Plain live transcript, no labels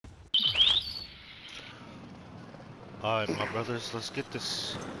Alright, my brothers, let's get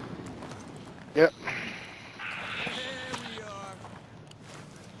this. Yep.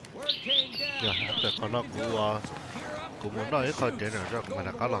 Yeah, after no, it's called dinner.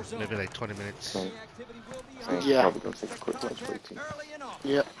 Maybe like 20 minutes. Yeah. Probably gonna take a quick lunch break too.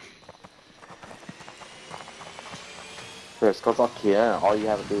 Yep. Chris, cause I'm here, all you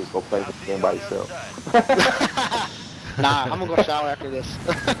have to do is go play the game by yourself. Nah, I'm gonna go shower after this.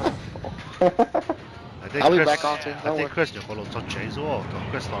 I'll be back on too. I think Chris just followed touch as well.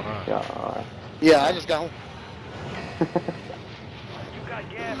 Chris on that. Yeah, I just got home.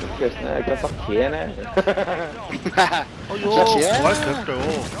 Chris, I guess I'm here now. Oh, yo, yeah.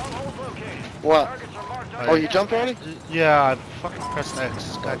 What? Oh, you jumped already? Yeah, I fucking pressed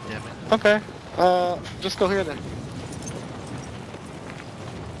X. God damn it. Okay. Just go here then.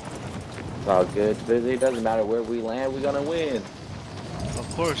 It's all good. It doesn't matter where we land, we're gonna win. Of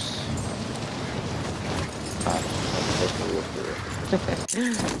course.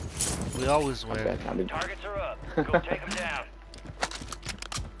 We always win. Okay, Targets are up. Go take them down.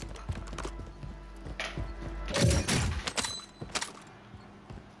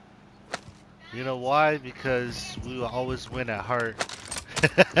 You know why? Because we will always win at heart.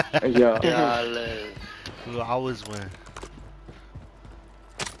 Yeah. We will always win.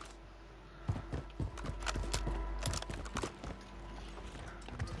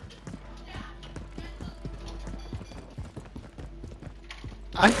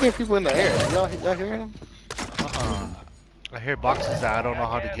 I hear people in the air. Y'all hear them? I hear boxes that I don't know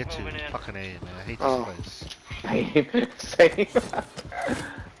how to get to. Fucking A, man. I hate this place. Same.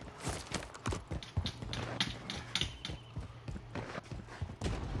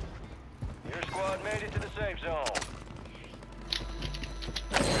 Your squad made it to the safe zone.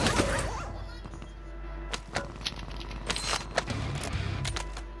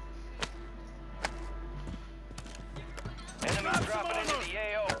 Enemies dropping into the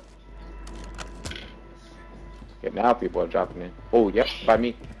AO. Yeah, now people are dropping in. Oh, yep, by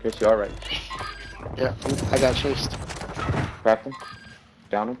me. Chris, you alright. Yeah, I got chased. Crack him.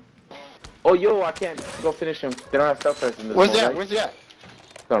 Down him. Oh, yo, I can't go finish him. They don't have stuff first in this Where's one, that? right? Where's that?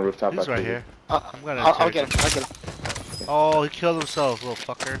 It's on rooftop. He's right here. I'm gonna I'll get him. I'll get him. Oh, he killed himself, little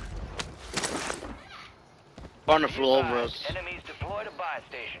fucker. Partner flew over us. Enemies deployed a buy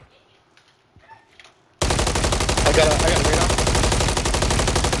station. I got a radar.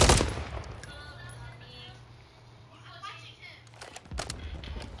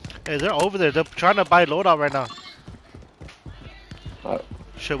 Hey, they're over there. They're trying to buy loadout right now. Alright.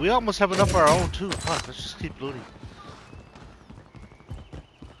 Shit, we almost have enough for our own too. Fuck, let's just keep looting.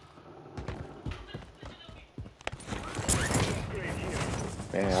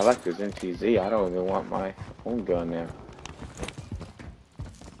 Man, I like this MTZ. I don't even want my own gun now.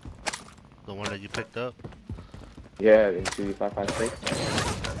 The one that you picked up. Yeah, the MTZ 556.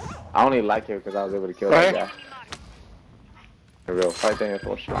 I only like it because I was able to kill that guy. For real, fight there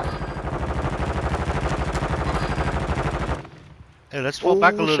for a shot. Hey, let's fall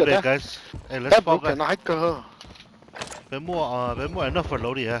back a little bit, guys. Hey, let's fall back. Bit more enough for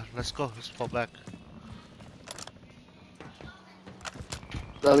loading, yeah. Let's go. Let's fall back.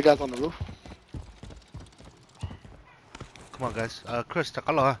 The other guy's on the roof. Come on, guys. Chris,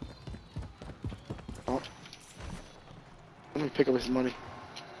 takalo, ha. Oh. Let me pick up his money.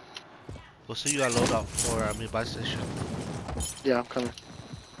 We'll see you at loadout for buy station. Yeah, I'm coming.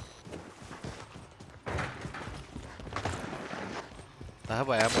 I have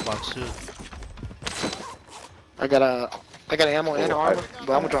an ammo box too. I got ammo and armor,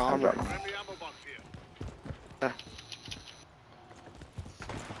 but I'm gonna draw armor. Yeah.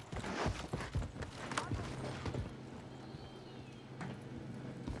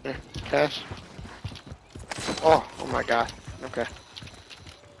 Here, cash. Oh my god. Okay.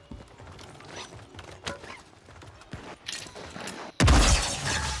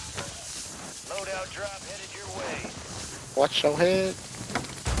 Loadout drop headed your way. Watch your head.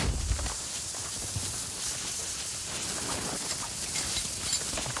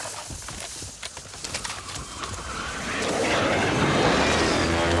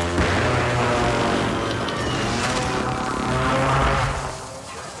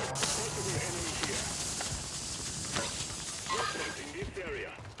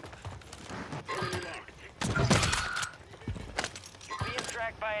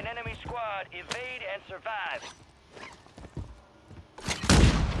 By an enemy squad, evade and survive.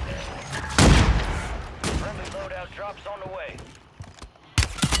 Friendly loadout drops on the way.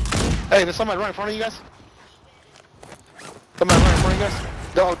 Hey, there's somebody right in front of you guys. Somebody right in front of you guys.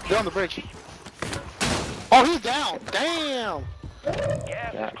 They're on the bridge. Oh, he's down. Damn.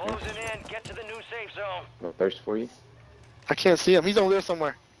 Gas is closing in. Get to the new safe zone. No thirst for you. I can't see him. He's over there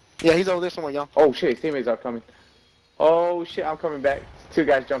somewhere. Yeah, he's over there somewhere, y'all. Oh shit, his teammates are coming. Oh shit, I'm coming back. 2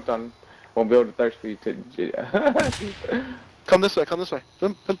 guys jumped on him. Won't be able to thirst for you to. Come this way, come this way.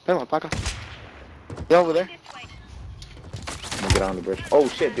 Ven, paca. They're over there. I'm gonna get on the bridge. Oh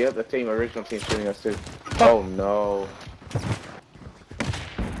shit, the other team, original team, shooting us too. Oh no.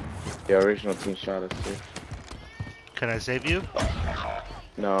 The original team shot us too. Can I save you?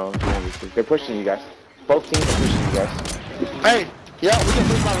 No, they're pushing you guys. Both teams are pushing you guys. Hey, yeah, we can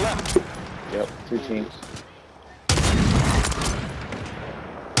push by the left. Yep, 2 teams.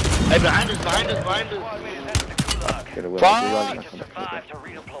 Hey, behind us, behind us, behind us. Squad mate is headed to the gulag. Get away. Fuck. Need to survive to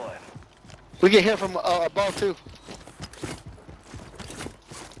redeploy. We get hit from above too.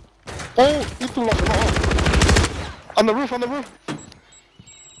 Oh, he threw like a on the roof, on the roof.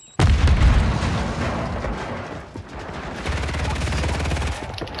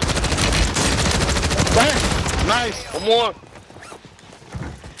 Bang! Nice. One more.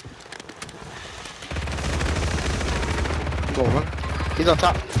 Go on. He's on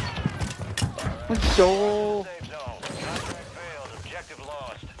top. So Safe zone. Contract failed. Objective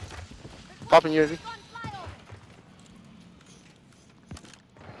lost. popping Unity.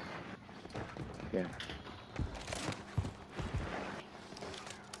 Yeah.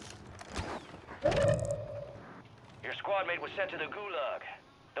 Your squad mate was sent to the gulag.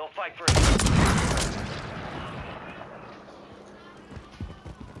 They'll fight for it.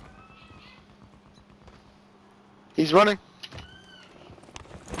 He's running.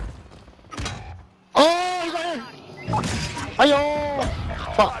 Oh, he's right here. Ayo!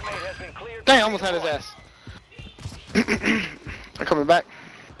 Fuck. Squad mate has been cleared. Dang, I almost had his ass. They're coming back.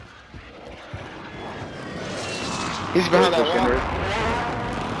 He's behind that wall.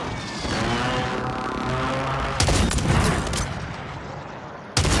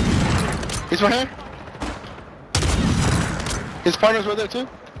 He's right here. His partners were there too.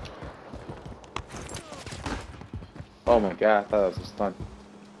 Oh my god, I thought that was a stun.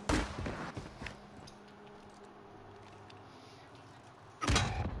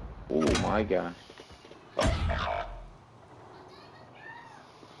 Oh my god.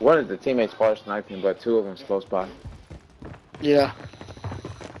 One of the teammates far sniping, but 2 of them's close by. Yeah.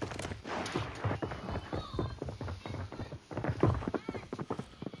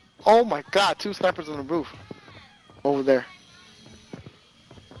 Oh my god, 2 snipers on the roof. Over there.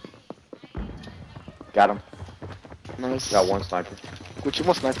 Got him. Nice. Got 1 sniper. Which you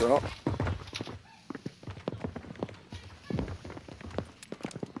must sniper out.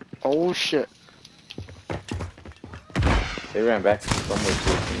 Oh shit. They ran back somewhere to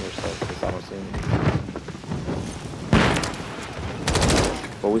the team or so, because I don't see them.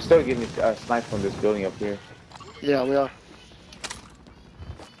 But we still getting sniped from this building up here. Yeah, we are.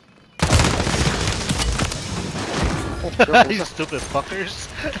 You stupid fuckers.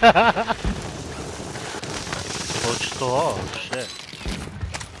 Oh shit.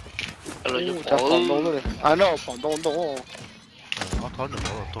 I know, 房东东.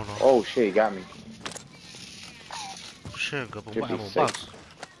 Oh shit, he got me. Shit, got my 56. ammo box.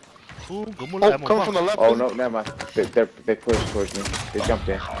 Ooh, got more Oh, ammo coming from the box. left. Oh no, never mind. They pushed towards me. They jumped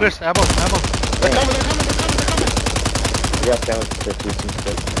in. Chris, ammo. They're coming. We got down to 15.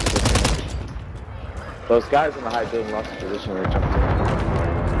 Those guys in the high building lost their position when they jumped in.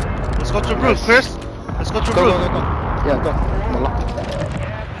 Let's go to the roof, Chris. Let's go to the Go. roof. Yeah, go. I'm unlocked.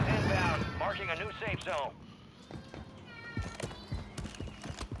 Gas is inbound. Marking a new safe zone.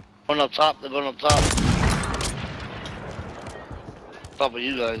 Going up top, they're going up top. Top of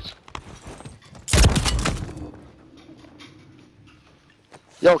you guys.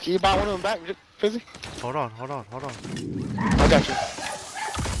 Yo, can you buy one of them back, Fizzy? Hold on. I got you.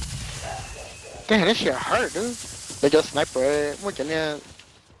 Damn, this shit hurt, dude. They just sniper. What can you?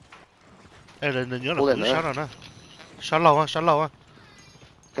 Ê, đừng nhớ là cứ sát rồi nè. Sát lâu á.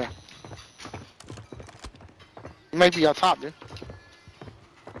 Okay. Maybe on top, dude.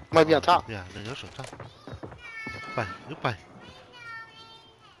 Might be on top. Yeah, đừng nhớ sụt top. Bay, giúp bay.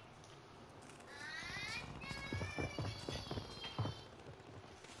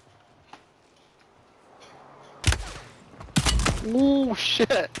 Ooh,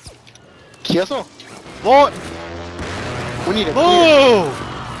 shit. Kieso? What? We need a clear. Move!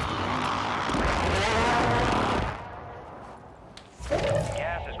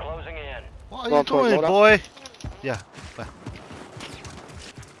 Gas is closing in. What are you doing, boy? Yeah, bye.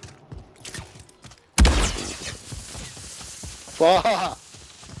 Fuck.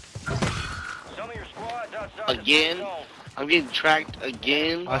 Some of your squads outside Again? the safe zone. I'm getting tracked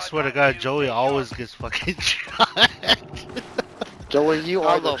again. I swear to God, Joey always gets fucking shot. Joey, you How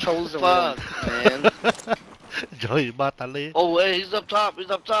are the the chosen fuck, one. man? Joey Batale. Oh, hey, he's up top. He's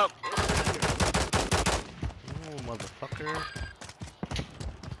up top. Oh, motherfucker.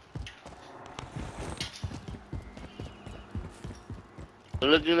 They're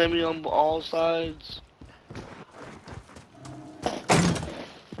looking at me on all sides.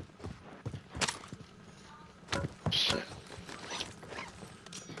 Shit.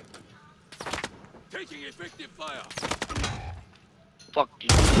 Taking effective fire. Fuck you.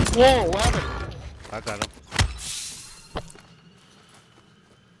 Whoa, what happened? I got him.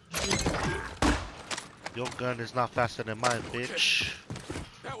 Your gun is not faster than mine, bitch.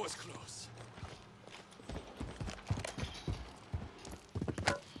 That was close.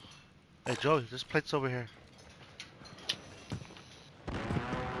 Hey, Joey, this plate's over here.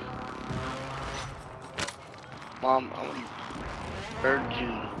 Mom, I heard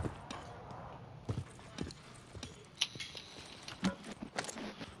you.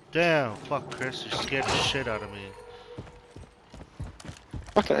 Damn, fuck, Chris, you scared the shit out of me.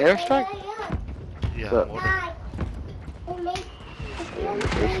 Fucking airstrike? Yeah, Look. order.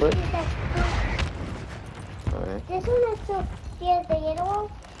 Bracelet? Alright. This one is so, yeah, the yellow one,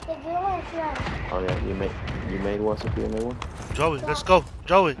 the blue one is not. Oh yeah, you made one, Sophia made one? Joey, let's go.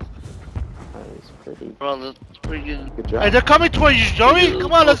 Joey. That is pretty Bro, that's pretty good. good job. Hey, they're coming towards you, Joey.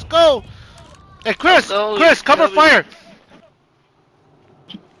 Come on, let's go. Hey, Chris, No, Chris, cover Joey. fire.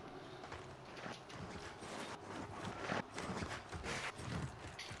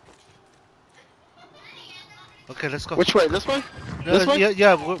 Okay, let's go. Which way? This way? This way? Yeah,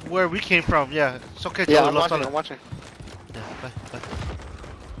 yeah, where we came from. Yeah, it's okay. Yeah, Joey, I'm lost watching, all I'm watching. Yeah, bye, bye.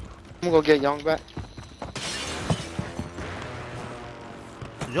 I'm gonna go get Young back.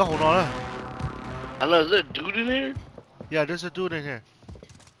 Yo, hold on. I know, is there a dude in here? Yeah, there's a dude in here.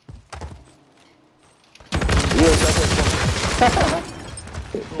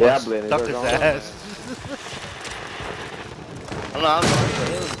 Yeah, I blame it. Stuck his ass. I know, I'm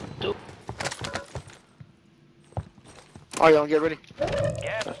sorry. Dude. Oh, Young, get ready.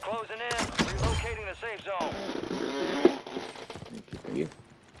 Gas is closing in. Relocating the safe zone. You.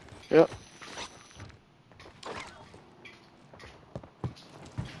 Yep.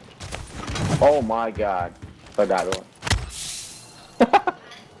 Oh my god. Tôi đã rồi.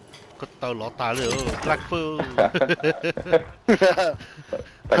 Có tao ló tà lửa, Black Fool.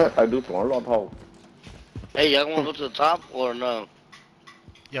 Tôi đút nó lon thầu. Hey, y'all wanna go to the top or no?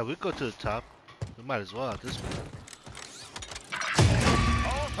 Yeah, we go to the top. We might as well at this point.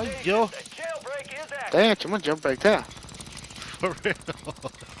 All Hey, stations, yo. the jailbreak is active. Damn, chúng mình jump break there. For real.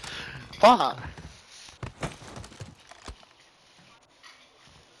 Fuck.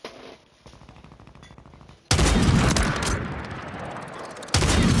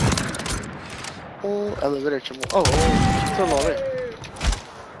 Oh, elevator chúng mình. Oh, still lò đấy.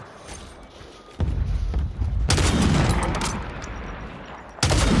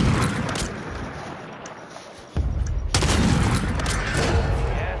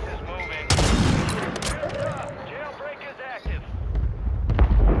 Gas is moving. Jailbreak is active.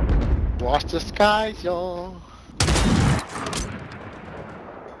 Watch the skies, y'all.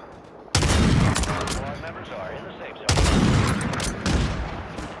 Squad members are in the safe zone.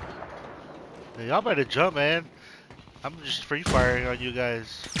 Hey, y'all better jump, man. I'm just free firing on you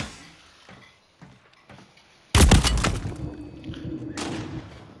guys.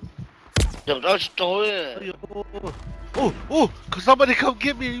 Yo, don't throw it. Oh, oh, could somebody come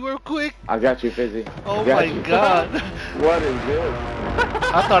get me real quick? I got you, Fizzy. Oh Got my you. god. What is this?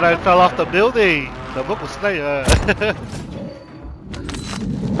 I thought I fell off the building. The book was snake. The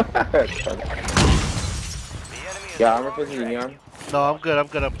enemy is Yeah, no I'm Fizzy, longer Neon. No, I'm good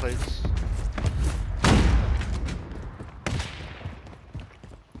on plates.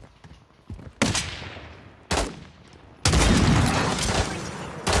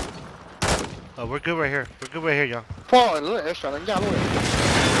 Oh, we're good right here. We're good right here, y'all. Fuck, look, extra đánh ra luôn.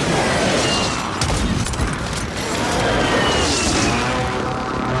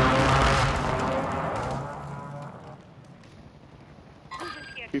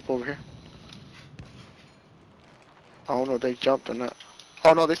 People over here. I don't know if they jumped or not.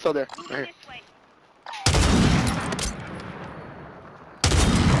 Oh no, they're still there. Right here.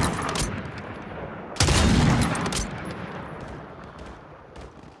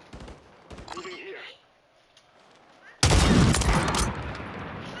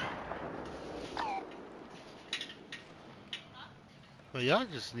 Well, y'all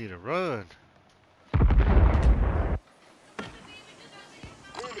just need to run.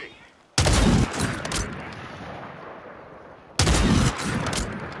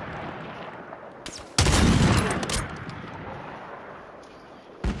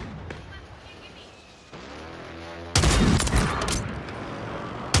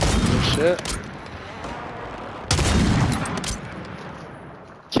 shit.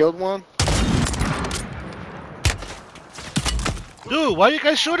 Killed one. Dude, why are you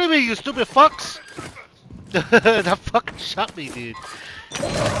guys shooting me, you stupid fucks? That fucking shot me, dude.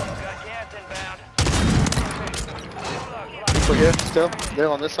 People here still. They're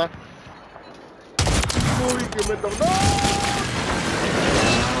on this side.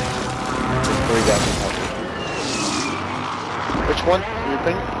 Which one? You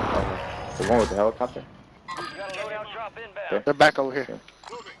think? The one with the helicopter? They're back over here.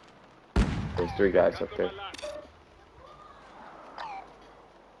 There's 3 guys up there.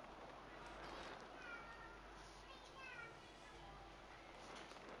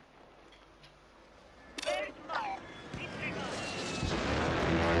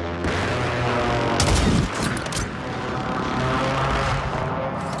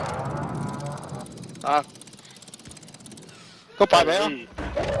 Go pop man. You're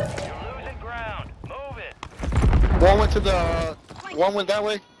losing ground. Move it. One went to the. One went that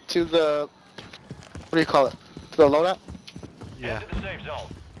way to the. What do you call it? To the loadout? Yeah. To the safe zone.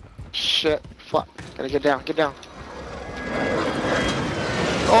 Shit. Fuck. Gotta get down. Get down.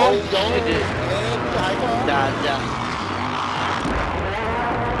 Oh, shit. Yeah.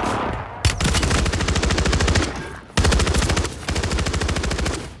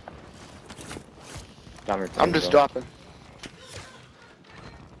 I'm just dropping.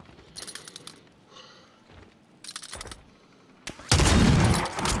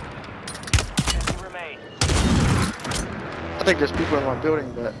 I think there's people in my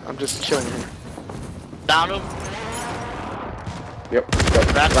building, but I'm just chilling here. Down him. Yep.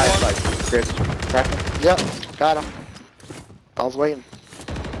 Right side. Chris. Crack him. Yep. Got him. I was waiting.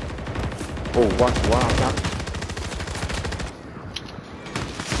 Oh, one on top.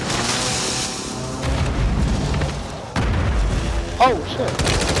 Oh, shit.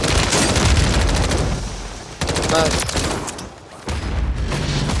 Nice.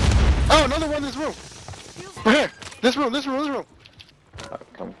 Oh, another one in this room. Right here. This room.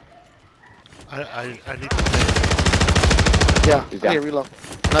 Come. I need to Yeah, He's I need to down. reload.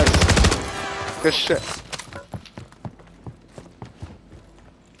 Nice. Good shit.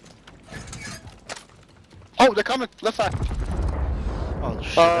 Oh, they're coming. Left side. Oh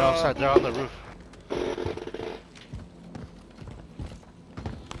shit, they're outside, they're on the roof.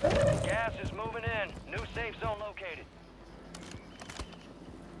 Gas is moving in. New safe zone located.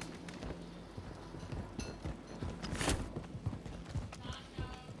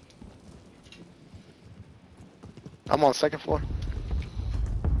 I'm on the second floor.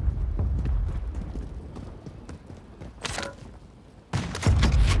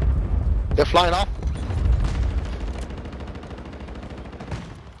 They're flying off.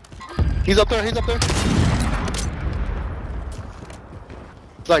 He's up there.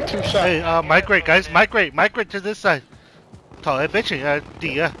 It's like 2 shots. Hey, migrate guys, migrate to this side. Thỏ em biết chỉ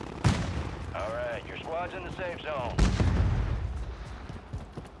tỉ à. Alright, your squad's in the safe zone.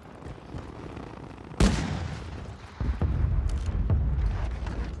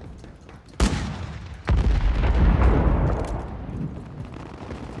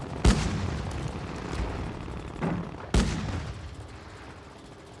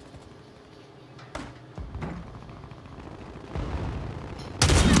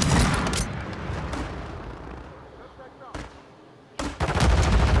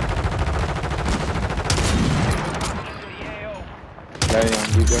 Landing on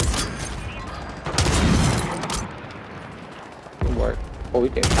DJ. Good work. Oh, we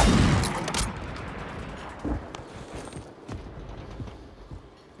can top.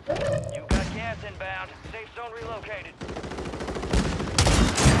 You got gas inbound. Safe zone relocated.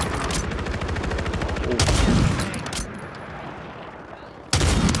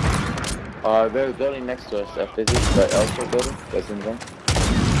 There's a building next to us, physics, the Elsa building, that's in them.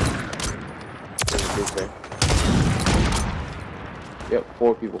 There's there. Yep,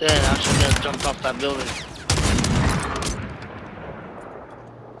 4 people. Yeah, I should have jumped off that building.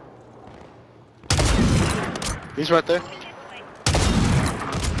 He's right there.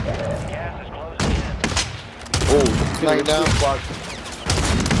 Gas is closing in. Oh, Knock down.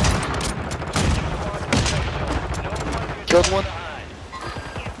 Killed one.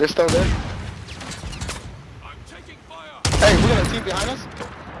 They're still there. I'm taking fire. Hey, we got a team behind us.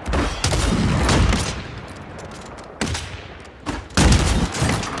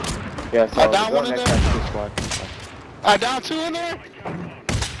 Yeah, so I down one in next there. time to the squad. I down 2 in there.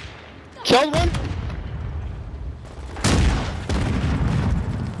 Killed one.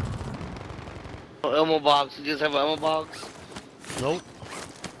 Oh, ammo box. You just have an ammo box? Nope.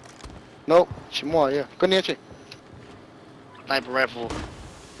 Nope. Shimon, yeah. Good nature. Sniper rifle.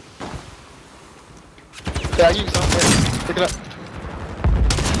 Yeah, I use some. Here, pick it up.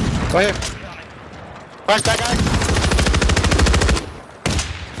 Go ahead. Rush that guy.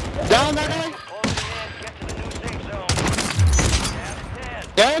 Down that guy.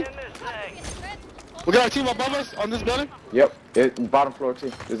 Down. We got a team above us on this building. Yep. Bottom floor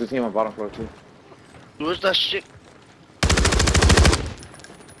too. There's a team on bottom floor too. Where's that shit?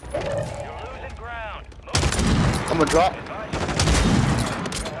 You're losing ground. I'm gonna drop.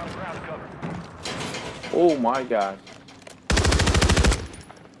 Oh my god.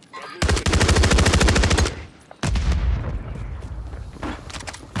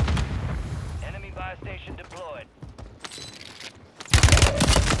 Enemy buy station deployed.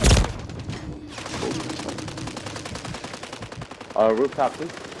 Rooftop too.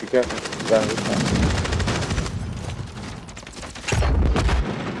 Be careful. Down rooftop.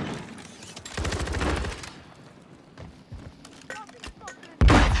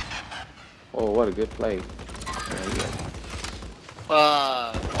 Oh, what a good play.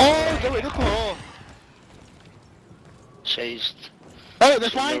 Oh, they're cool. Chased. Hey,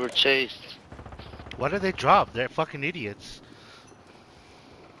 that's fine. They were chased. Why did they drop? They're fucking idiots.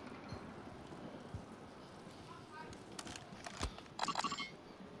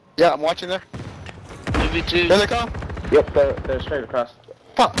 Yeah, I'm watching there. 2v2. There they come. Yep, they're straight across.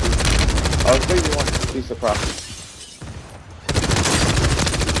 Fuck. Oh, 3v1. Piece across.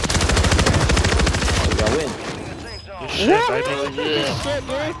 Oh, you gotta win. Good shit, baby. Yeah. Shit,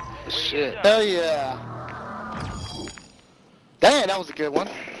 dude. Shit. Hell yeah. Damn, that was a good one.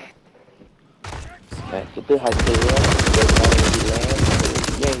 Man, get the high school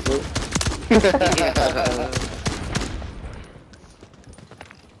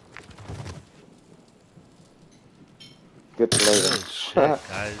Good play. Good shit,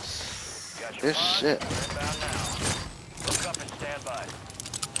 guys. This shit. Inbound now. Look up and stand by.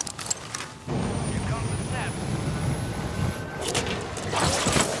 Here comes the snap.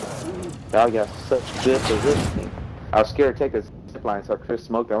 Y'all got such good positioning. I was scared to take this zip line, so Chris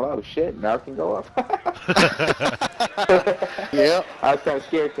smoked. Oh shit, now it can go up. Yeah. I was kind of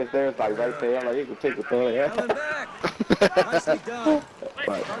scared because there's like right there. I'm like, you can take the thing. Yeah. Coming back. Nicely done.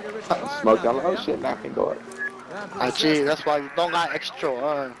 But smoked. I'm like, oh shit, now it can go up. Ah, gee, that's why you don't got extra.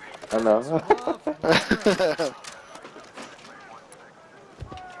 I know. Pick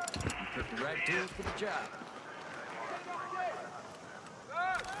the right tools for the job.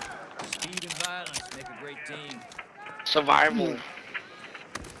 Speed and violence make a great team. Survival.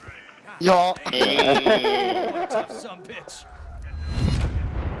 Y'all. Hey. Tough some bitch.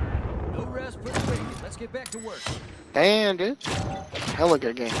 No rest for the wicked. Let's get back to work. Damn, dude. Hella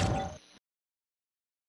good game.